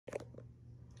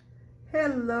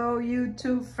Hello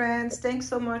YouTube friends, thanks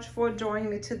so much for joining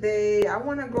me today. I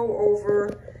want to go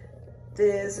over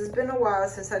this. It's been a while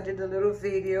since I did a little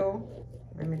video.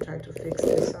 Let me try to fix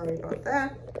this, sorry about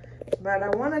that. But I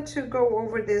wanted to go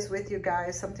over this with you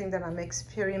guys, something that I'm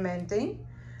experimenting.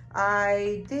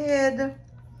 I did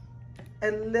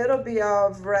a little bit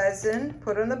of resin,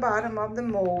 put on the bottom of the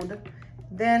mold.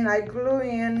 Then I glue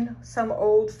in some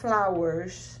old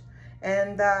flowers,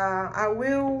 and I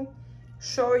will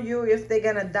show you if they're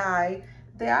gonna die.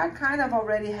 They are kind of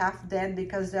already half dead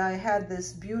because I had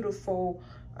this beautiful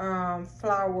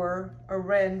flower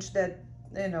arranged, that,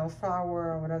 you know,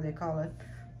 flower or whatever they call it.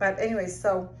 But anyway,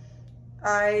 so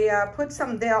I put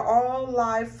some, they're all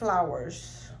live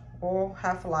flowers, or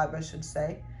half live I should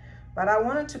say, but I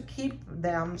wanted to keep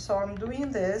them, so I'm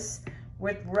doing this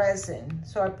with resin.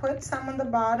 So I put some on the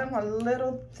bottom, a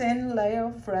little thin layer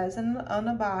of resin on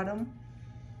the bottom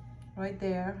right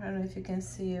there. I don't know if you can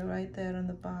see it right there on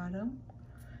the bottom.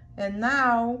 And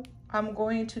now I'm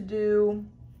going to do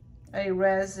a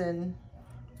resin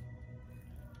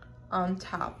on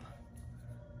top,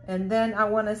 and then I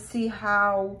want to see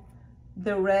how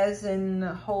the resin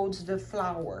holds the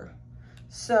flower.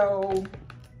 So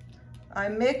I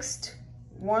mixed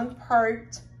 1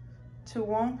 part to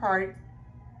 1 part.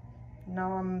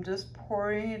 Now I'm just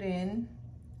pouring it in.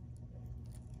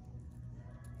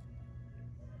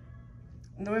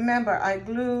 Remember, I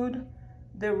glued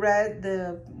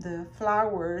the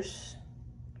flowers.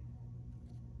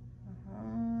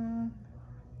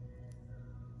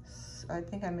 I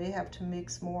think I may have to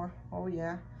mix more. Oh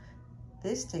yeah,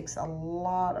 this takes a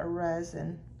lot of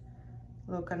resin.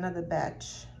 Look, another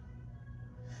batch.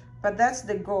 But that's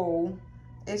the goal,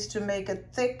 is to make a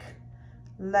thick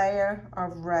layer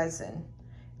of resin,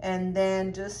 and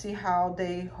then just see how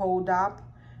they hold up,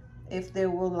 if they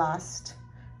will last.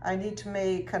 I need to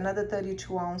make another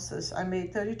 32 ounces. I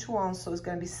made 32 ounces, so it's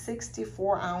gonna be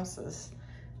 64 ounces.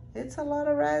 It's a lot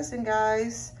of resin,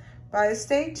 guys. But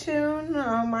stay tuned.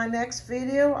 On my next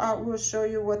video, I will show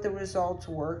you what the results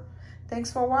were.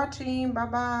 Thanks for watching.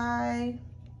 Bye-bye.